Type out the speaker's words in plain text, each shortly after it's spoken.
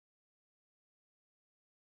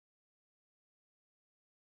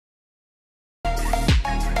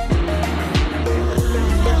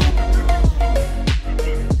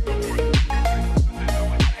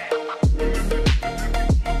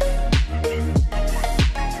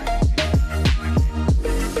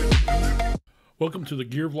Welcome to the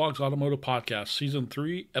Vlogz Automotive Podcast, Season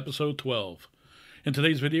 3, Episode 12. In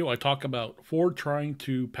today's video, I talk about Ford trying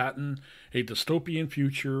to patent a dystopian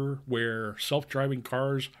future where self-driving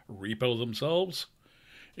cars repo themselves,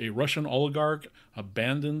 a Russian oligarch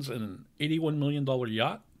abandons an $81 million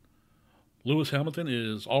yacht, Lewis Hamilton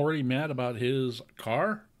is already mad about his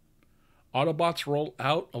car, Autobots roll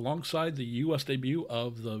out alongside the U.S. debut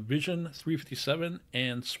of the Vision 357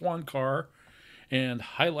 and Swan Car, and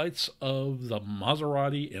highlights of the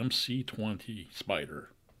Maserati MC20 Spyder.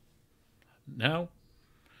 Now,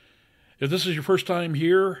 if this is your first time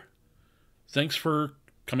here, thanks for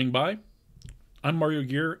coming by. I'm Mario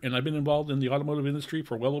Gear, and I've been involved in the automotive industry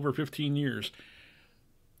for well over 15 years.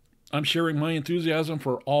 I'm sharing my enthusiasm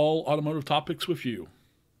for all automotive topics with you.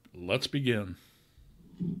 Let's begin.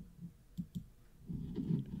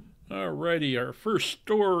 Alrighty, our first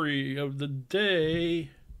story of the day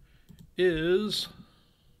is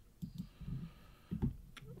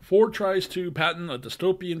Ford tries to patent a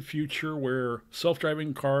dystopian future where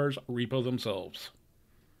self-driving cars repo themselves.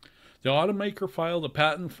 The automaker filed a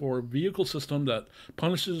patent for a vehicle system that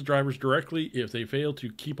punishes drivers directly if they fail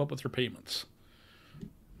to keep up with their payments.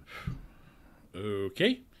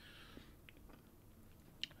 Okay.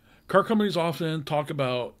 Car companies often talk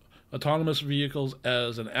about autonomous vehicles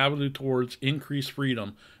as an avenue towards increased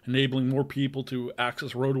freedom, enabling more people to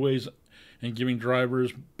access roadways and giving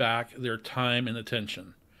drivers back their time and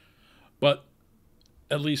attention. But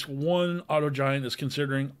at least one auto giant is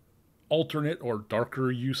considering alternate or darker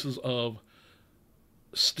uses of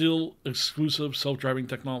still exclusive self-driving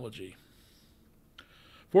technology.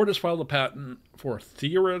 Ford has filed a patent for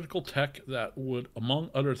theoretical tech that would, among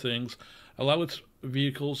other things, allow its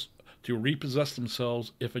vehicles to repossess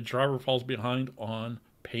themselves if a driver falls behind on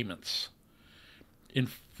payments. In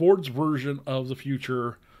Ford's version of the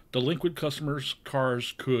future, delinquent customers'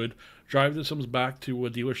 cars could drive themselves back to a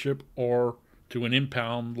dealership or to an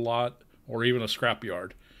impound lot or even a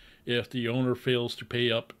scrapyard if the owner fails to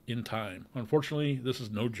pay up in time. Unfortunately, this is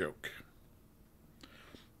no joke.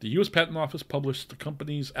 The U.S. Patent Office published the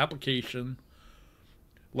company's application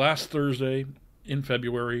last Thursday in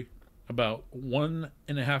February, about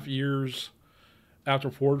 1.5 years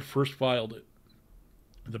after Ford first filed it.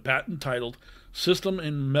 The patent, titled System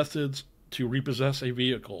and Methods to Repossess a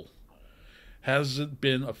Vehicle, hasn't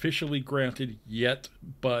been officially granted yet,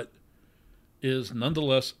 but is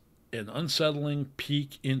nonetheless an unsettling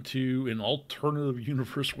peek into an alternative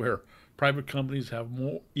universe where private companies have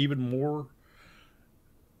even more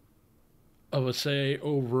of a say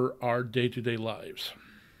over our day-to-day lives.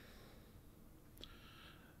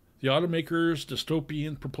 The automaker's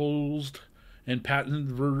dystopian proposed and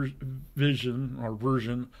patented version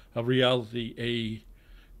of reality, a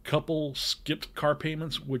couple skipped car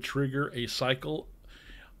payments would trigger a cycle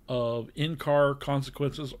of in-car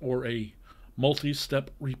consequences or a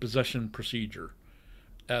multi-step repossession procedure,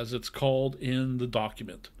 as it's called in the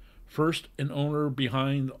document. First, an owner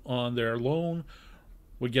behind on their loan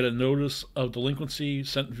would get a notice of delinquency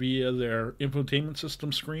sent via their infotainment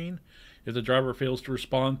system screen. If the driver fails to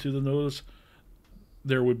respond to the notice,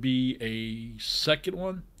 there would be a second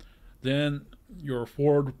one. Then your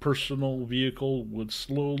Ford personal vehicle would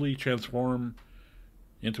slowly transform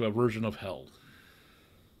into a version of hell.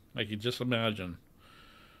 I can just imagine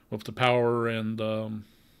with the power and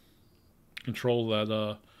control that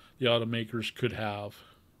the automakers could have.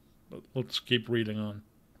 But let's keep reading on.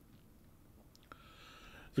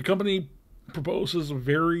 The company proposes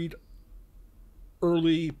varied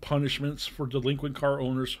early punishments for delinquent car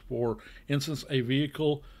owners. For instance, a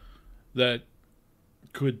vehicle that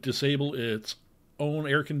could disable its own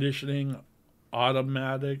air conditioning,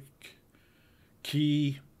 automatic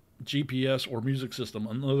key, GPS, or music system.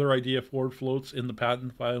 Another idea Ford floats in the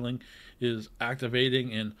patent filing is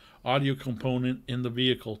activating an audio component in the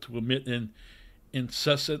vehicle to emit an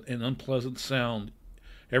incessant and unpleasant sound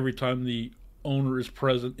every time the owner is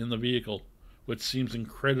present in the vehicle, which seems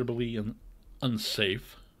incredibly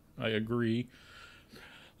unsafe. I agree.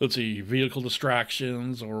 Let's see, vehicle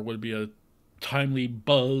distractions, or would it be a timely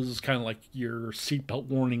buzz, kind of like your seatbelt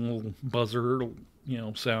warning buzzer,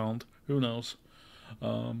 sound. Who knows?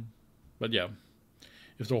 But yeah,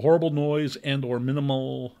 if the horrible noise and or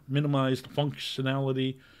minimized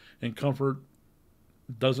functionality and comfort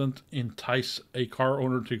doesn't entice a car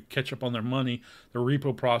owner to catch up on their money, the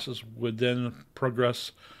repo process would then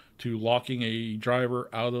progress to locking a driver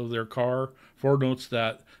out of their car. Ford notes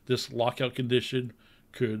that this lockout condition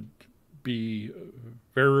could be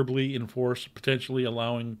variably enforced, potentially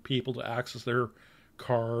allowing people to access their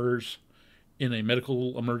cars in a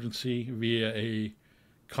medical emergency via a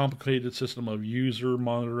complicated system of user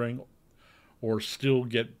monitoring or still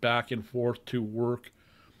get back and forth to work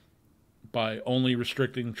by only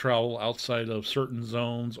restricting travel outside of certain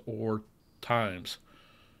zones or times.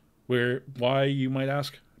 Why, you might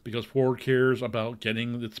ask? Because Ford cares about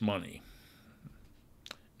getting its money.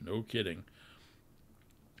 No kidding.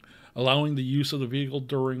 Allowing the use of the vehicle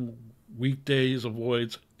during weekdays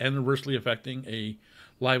avoids adversely affecting a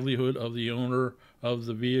livelihood of the owner of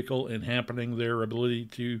the vehicle and hampering their ability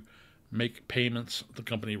to make payments, the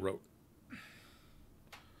company wrote.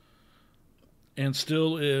 And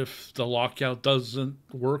still, if the lockout doesn't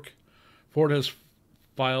work, Ford has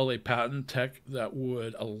filed a patent tech that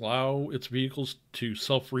would allow its vehicles to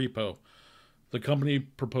self-repo. The company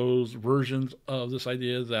proposed versions of this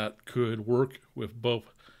idea that could work with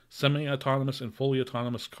both semi-autonomous and fully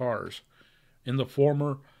autonomous cars. In the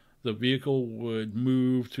former, the vehicle would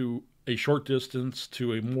move to a short distance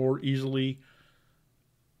to a more easily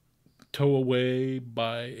tow away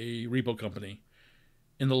by a repo company.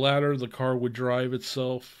 In the latter, the car would drive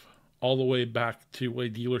itself all the way back to a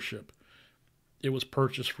dealership it was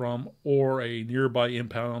purchased from or a nearby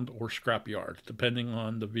impound or scrapyard, depending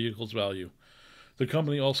on the vehicle's value. The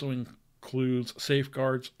company also includes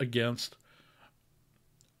safeguards against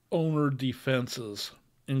owner defenses.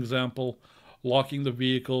 Example, locking the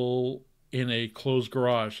vehicle in a closed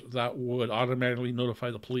garage that would automatically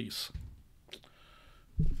notify the police.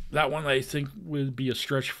 That one I think would be a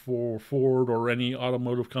stretch for Ford or any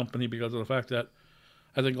automotive company because of the fact that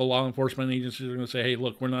I think a law enforcement agencies are going to say, hey,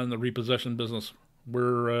 look, we're not in the repossession business.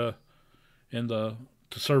 We're in the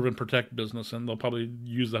to serve and protect business. And they'll probably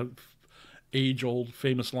use that age-old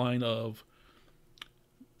famous line of,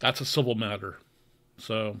 that's a civil matter.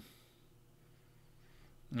 So,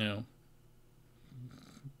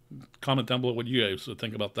 comment down below what you guys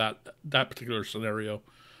think about that particular scenario.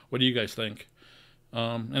 What do you guys think?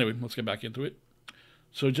 Anyway, let's get back into it.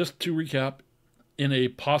 So just to recap, in a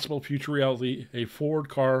possible future reality, a Ford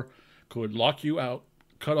car could lock you out,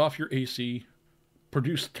 cut off your AC,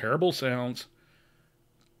 produce terrible sounds,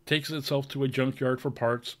 takes itself to a junkyard for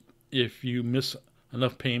parts if you miss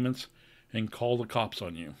enough payments, and call the cops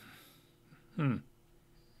on you.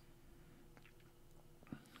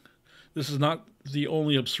 This is not the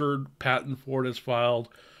only absurd patent Ford has filed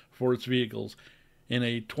for its vehicles. In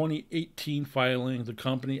a 2018 filing, the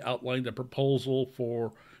company outlined a proposal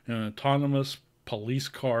for an autonomous police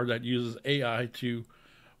car that uses AI to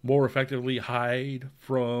more effectively hide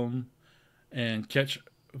from and catch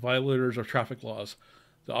violators of traffic laws.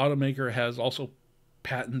 The automaker has also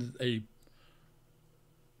patented a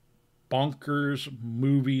bonkers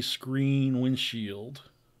movie screen windshield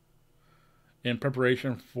in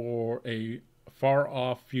preparation for a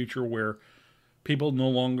far-off future where people no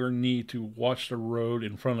longer need to watch the road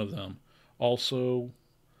in front of them. Also,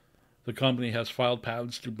 the company has filed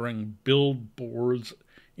patents to bring billboards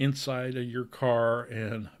inside of your car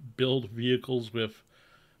and build vehicles with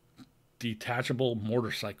detachable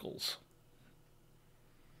motorcycles.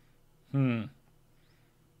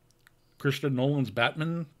 Christopher Nolan's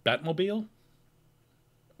Batmobile?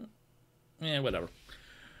 Whatever.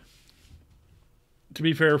 To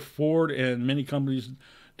be fair, Ford and many companies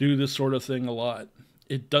do this sort of thing a lot.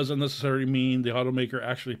 It doesn't necessarily mean the automaker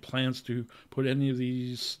actually plans to put any of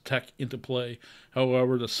these tech into play.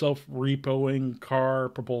 However, the self-repoing car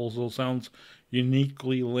proposal sounds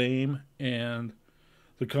uniquely lame, and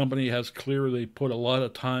the company has clearly put a lot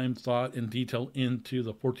of time, thought, and detail into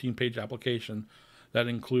the 14-page application that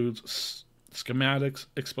includes schematics,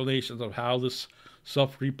 explanations of how this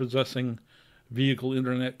self-repossessing vehicle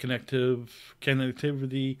internet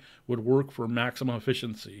connectivity would work for maximum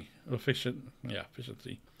efficiency.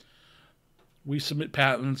 We submit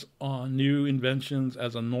patents on new inventions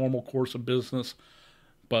as a normal course of business,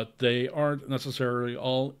 but they aren't necessarily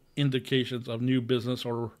all indications of new business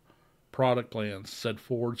or product plans, said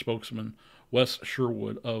Ford spokesman Wes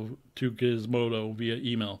Sherwood of Gizmodo via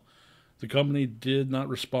email. The company did not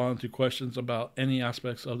respond to questions about any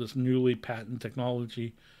aspects of this newly patented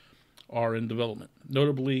technology are in development.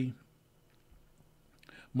 Notably,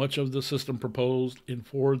 much of the system proposed in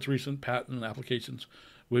Ford's recent patent applications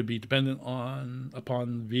would be dependent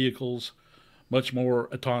upon vehicles much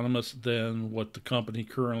more autonomous than what the company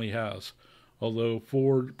currently has. Although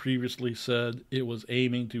Ford previously said it was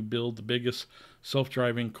aiming to build the biggest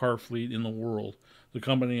self-driving car fleet in the world, the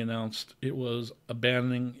company announced it was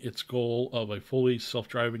abandoning its goal of a fully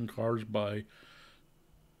self-driving cars by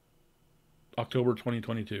October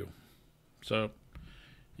 2022. So,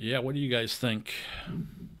 what do you guys think?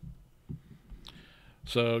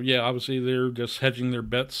 So, obviously they're just hedging their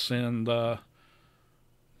bets and don't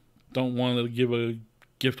want to give a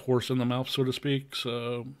gift horse in the mouth, so to speak.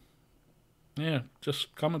 So, Yeah,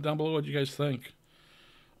 just comment down below what you guys think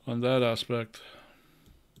on that aspect.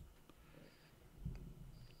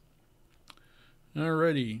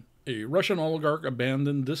 Alrighty. A Russian oligarch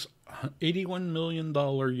abandoned this $81 million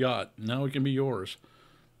yacht. Now it can be yours.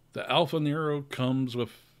 The Alfa Nero comes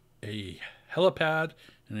with a helipad,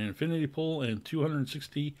 an infinity pool, and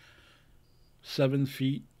 267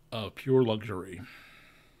 feet of pure luxury.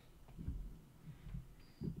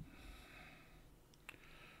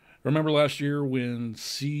 Remember last year when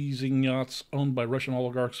seizing yachts owned by Russian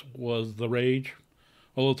oligarchs was the rage?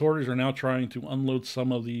 Well, authorities are now trying to unload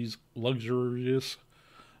some of these luxurious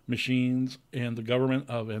machines, and the government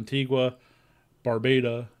of Antigua,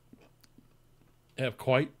 Barbuda have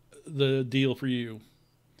quite the deal for you.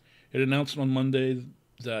 It announced on Monday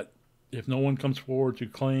that if no one comes forward to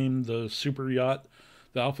claim the super yacht,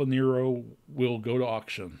 the Alfa Nero will go to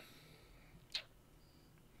auction.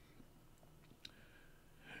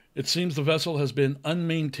 It seems the vessel has been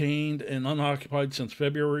unmaintained and unoccupied since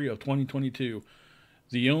February of 2022.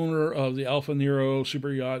 The owner of the Alfa Nero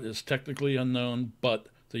super yacht is technically unknown, but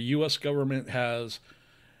the U.S. government has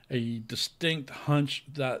a distinct hunch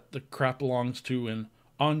that the crap belongs to an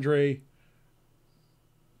Andrei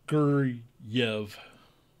Guryev,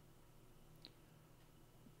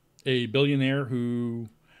 a billionaire who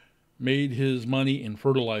made his money in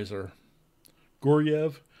fertilizer.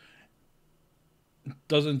 Guryev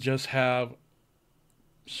doesn't just have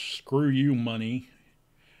screw you money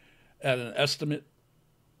at an estimate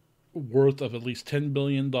worth of at least $10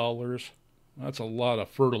 billion. That's a lot of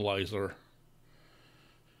fertilizer.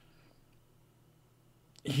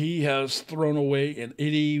 He has thrown away an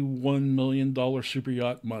 $81 million super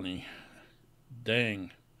yacht money.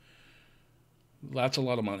 Dang. That's a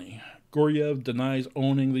lot of money. Guryev denies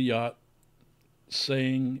owning the yacht,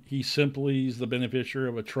 saying he simply is the beneficiary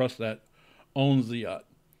of a trust that owns the yacht,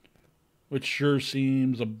 which sure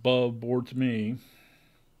seems above board to me.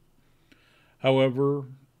 However,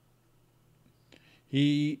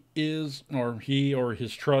 he or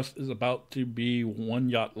his trust is about to be one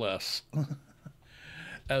yacht less.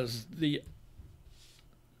 As the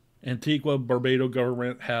Antigua Barbuda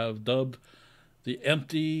government have dubbed the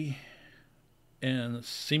empty and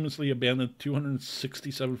seamlessly abandoned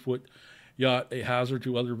 267-foot yacht a hazard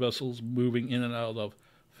to other vessels moving in and out of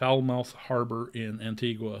Falmouth Harbor in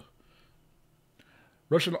Antigua.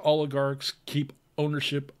 Russian oligarchs keep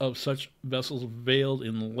ownership of such vessels veiled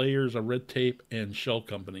in layers of red tape and shell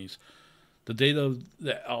companies. The date of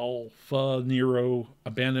the Alfa Nero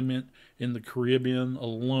abandonment in the Caribbean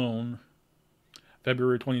alone,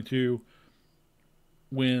 February 22,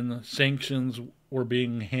 when sanctions were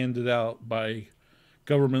being handed out by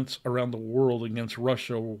governments around the world against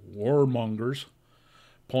Russia warmongers,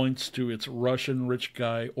 points to its Russian rich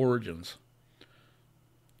guy origins.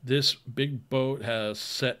 This big boat has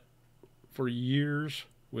sat for years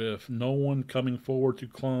with no one coming forward to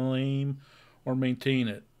claim or maintain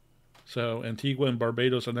it. So Antigua and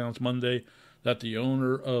Barbados announced Monday that the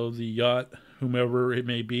owner of the yacht, whomever it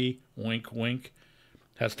may be, wink wink,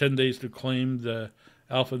 has 10 days to claim the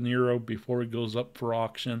Alfa Nero before it goes up for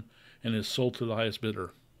auction and is sold to the highest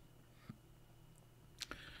bidder.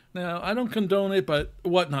 Now, I don't condone it, but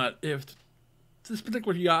whatnot. If this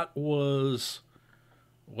particular yacht was,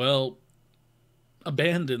 well,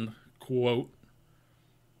 abandoned, quote,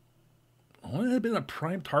 wouldn't it have been a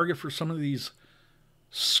prime target for some of these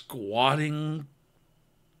squatting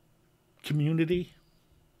community?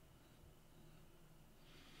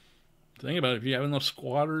 Think about it. If you have enough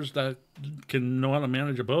squatters that can know how to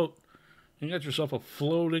manage a boat, you got yourself a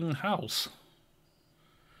floating house.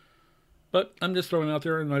 But I'm just throwing it out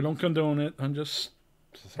there, and I don't condone it. I'm just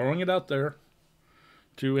throwing it out there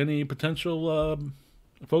to any potential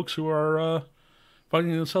folks who are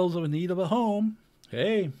finding themselves in need of a home.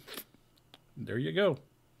 Hey, there you go.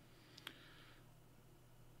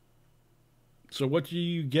 So what do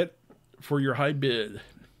you get for your high bid?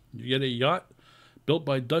 You get a yacht built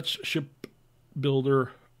by Dutch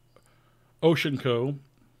shipbuilder Ocean Co.,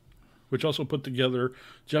 which also put together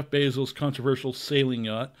Jeff Bezos' controversial sailing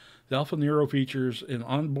yacht. The Alfa Nero features an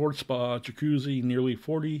onboard spa, jacuzzi, nearly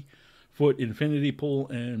 40-foot infinity pool,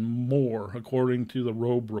 and more, according to the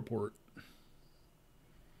Robe report.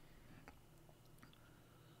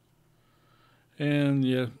 And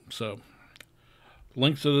yeah, so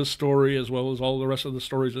links to this story, as well as all the rest of the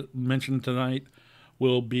stories that mentioned tonight,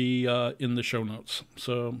 will be in the show notes.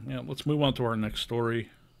 So yeah, let's move on to our next story.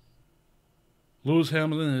 Lewis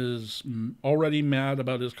Hamilton is already mad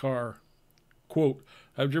about his car. Quote,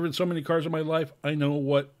 "I've driven so many cars in my life, I know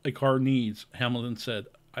what a car needs," Hamilton said.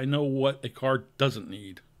 "I know what a car doesn't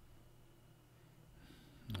need."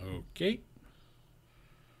 Okay,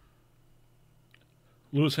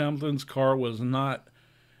 Lewis Hamilton's car was not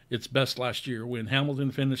its best last year when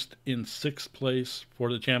Hamilton finished in 6th place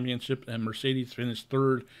for the championship and Mercedes finished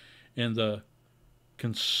 3rd in the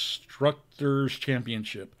Constructors'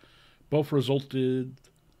 Championship. Both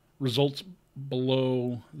results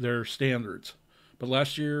below their standards. But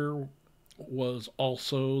last year was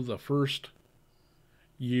also the first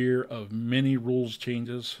year of many rules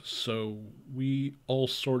changes, so we all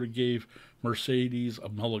sort of gave Mercedes a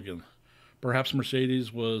mulligan. Perhaps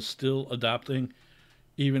Mercedes was still adapting,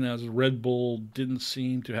 even as Red Bull didn't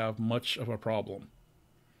seem to have much of a problem.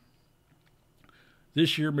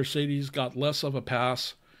 This year, Mercedes got less of a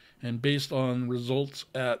pass, and based on results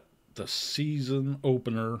at the season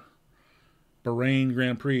opener, Bahrain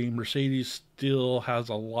Grand Prix, Mercedes still has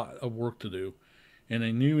a lot of work to do. In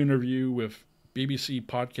a new interview with BBC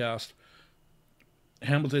podcast,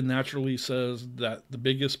 Hamilton naturally says that the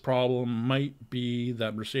biggest problem might be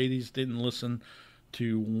that Mercedes didn't listen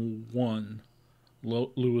to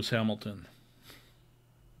Lewis Hamilton.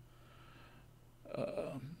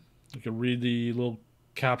 You can read the little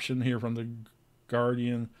caption here from the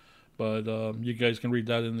Guardian, but you guys can read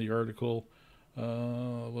that in the article.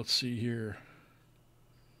 Let's see here.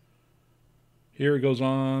 Here it goes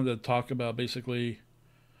on to talk about basically,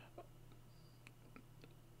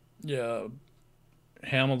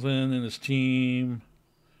 Hamilton and his team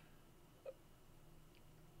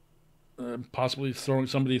possibly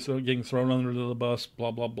getting thrown under the bus,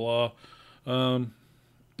 blah blah blah. I'll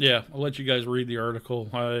let you guys read the article.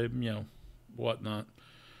 Whatnot.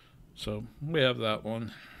 So we have that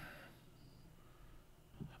one.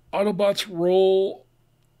 Autobots roll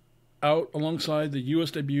out alongside the U.S.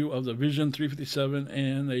 debut of the Vision 357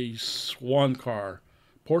 and a Swan Car.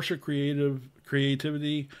 Porsche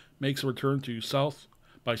creativity makes a return to South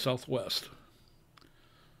by Southwest.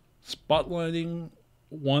 Spotlighting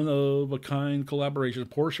one-of-a-kind collaboration,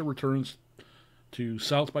 Porsche returns to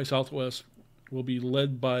South by Southwest will be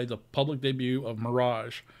led by the public debut of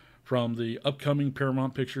Mirage from the upcoming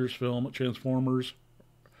Paramount Pictures film Transformers: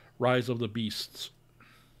 Rise of the Beasts.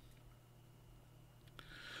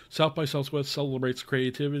 South by Southwest celebrates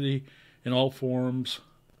creativity in all forms,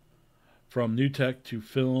 from new tech to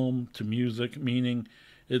film to music, meaning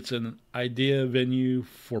it's an idea venue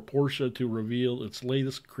for Porsche to reveal its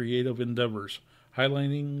latest creative endeavors.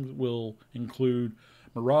 Highlighting will include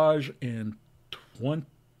Mirage and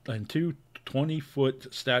two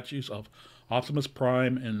 20-foot statues of Optimus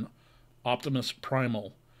Prime and Optimus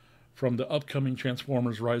Primal from the upcoming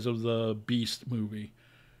Transformers Rise of the Beast movie,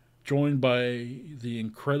 joined by the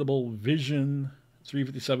incredible Vision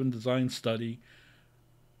 357 design study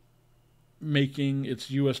making its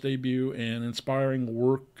U.S. debut and inspiring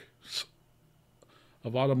works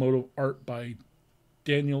of automotive art by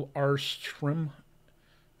Daniel Arstrom,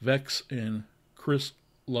 Vex, and Chris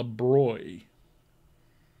Labroy.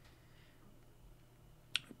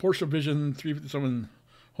 Porsche Vision 357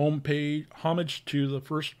 homepage, homage to the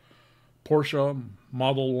first Porsche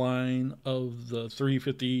model line of the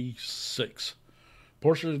 356.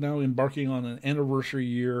 Porsche is now embarking on an anniversary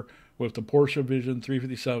year with the Porsche Vision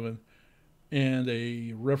 357 and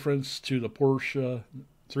a reference to the Porsche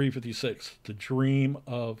 356, the dream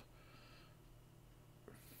of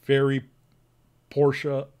fairy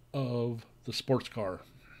Porsche of the sports car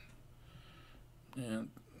and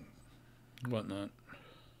whatnot.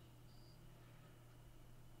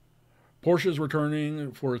 Porsche is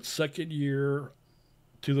returning for its second year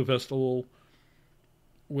to the festival,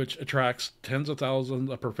 which attracts tens of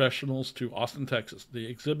thousands of professionals to Austin, Texas. The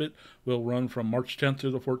exhibit will run from March 10th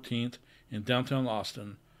to the 14th in downtown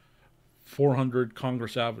Austin, 400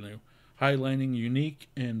 Congress Avenue, highlighting unique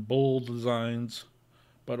and bold designs,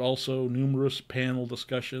 but also numerous panel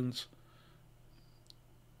discussions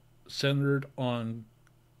centered on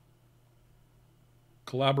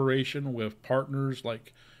collaboration with partners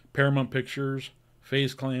like Paramount Pictures,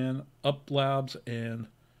 FaZe Clan, Up Labs, and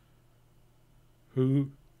Hodinkee.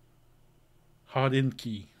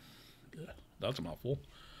 That's a mouthful.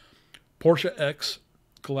 Porsche X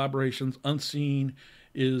Collaborations Unseen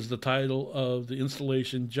is the title of the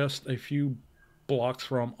installation just a few blocks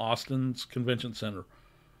from Austin's Convention Center.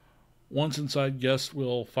 Once inside, guests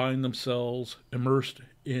will find themselves immersed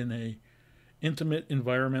in an intimate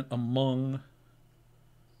environment among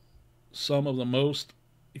some of the most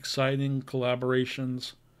exciting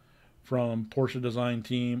collaborations from Porsche design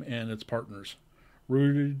team and its partners.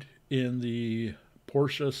 Rooted in the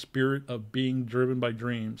Porsche spirit of being driven by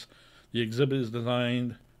dreams, the exhibit is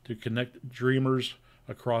designed to connect dreamers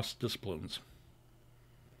across disciplines.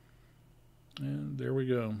 And there we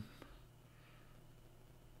go.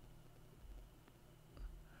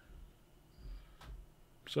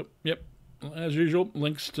 So, yep, as usual,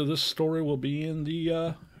 links to this story will be in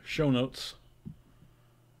the show notes.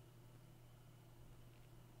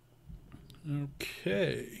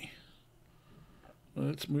 Okay.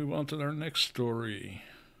 Let's move on to our next story.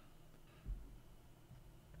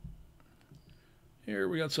 Here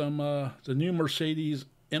we got some, the new Mercedes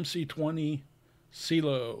MC20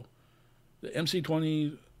 Cielo. The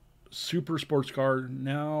MC20 super sports car,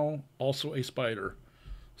 now also a Spyder.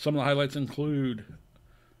 Some of the highlights include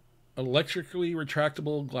electrically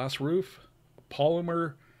retractable glass roof,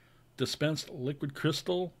 polymer dispensed liquid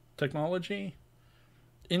crystal technology,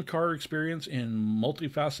 in-car experience in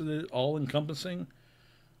multifaceted, all-encompassing,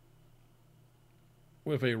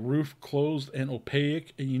 with a roof closed and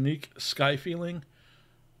opaque, a unique sky feeling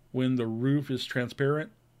when the roof is transparent,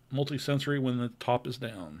 multi-sensory when the top is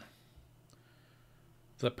down.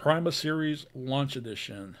 The Prima Series Launch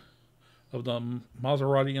Edition of the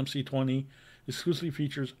Maserati MC20 exclusively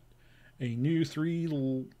features a new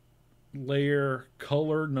 3-layer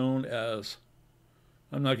color known as,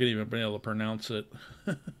 I'm not going to even be able to pronounce it,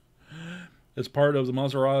 as part of the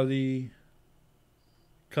Maserati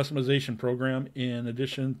customization program in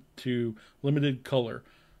addition to limited color.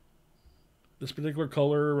 This particular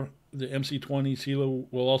color, the MC20 Cielo,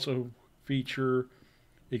 will also feature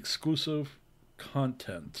exclusive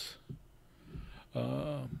content.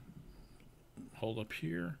 Hold up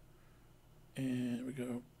here, and we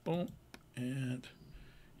go boom, and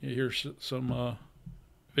here's some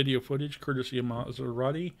video footage courtesy of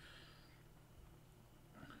Maserati.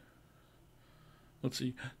 Let's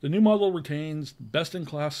see. The new model retains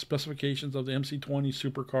best-in-class specifications of the MC20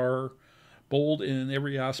 supercar, bold in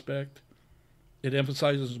every aspect. It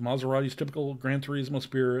emphasizes Maserati's typical Gran Turismo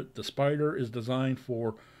spirit. The Spyder is designed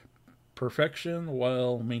for perfection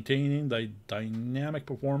while maintaining the dynamic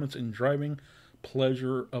performance and driving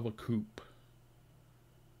pleasure of a coupe.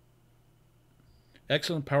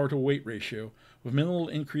 Excellent power-to-weight ratio. With minimal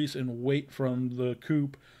increase in weight from the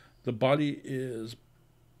coupe, the body is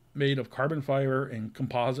made of carbon fiber and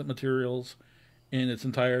composite materials in its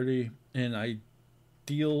entirety, an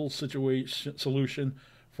ideal solution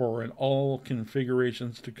for in all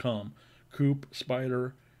configurations to come, coupe,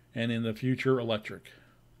 Spyder, and in the future electric.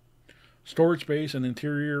 Storage space and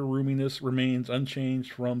interior roominess remains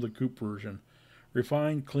unchanged from the coupe version.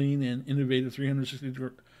 Refined, clean, and innovative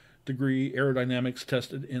 360-degree aerodynamics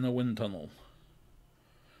tested in a wind tunnel.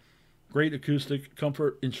 Great acoustic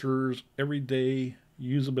comfort ensures everyday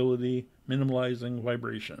usability, minimizing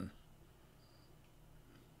vibration.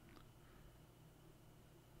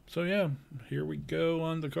 So yeah, here we go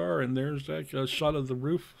on the car, and there's a shot of the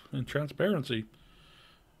roof in transparency.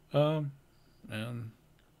 And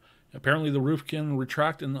apparently the roof can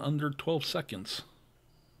retract in under 12 seconds.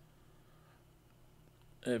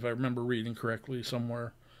 If I remember reading correctly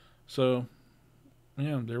somewhere. So,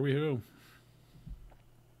 yeah, there we go.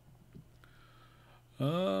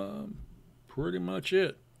 Pretty much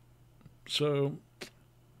it. So,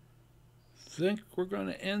 think we're going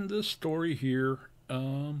to end this story here.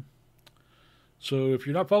 So if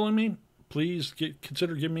you're not following me, please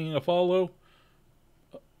consider giving me a follow.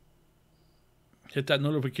 Hit that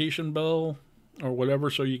notification bell or whatever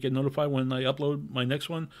so you get notified when I upload my next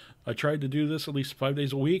one. I tried to do this at least 5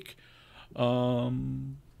 days a week.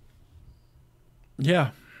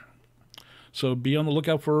 Yeah. So be on the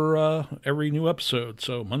lookout for every new episode.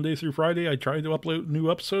 So Monday through Friday, I try to upload new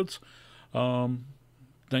episodes.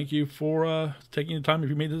 Thank you for taking the time if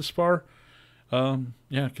you made it this far.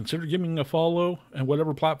 Yeah, consider giving me a follow and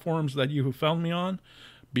whatever platforms that you have found me on,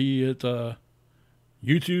 be it YouTube,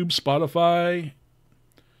 Spotify,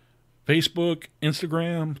 Facebook,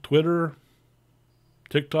 Instagram, Twitter,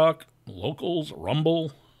 TikTok, Locals,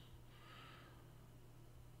 Rumble,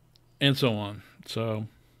 and so on. So,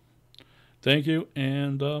 thank you,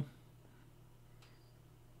 and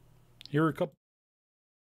here are a couple.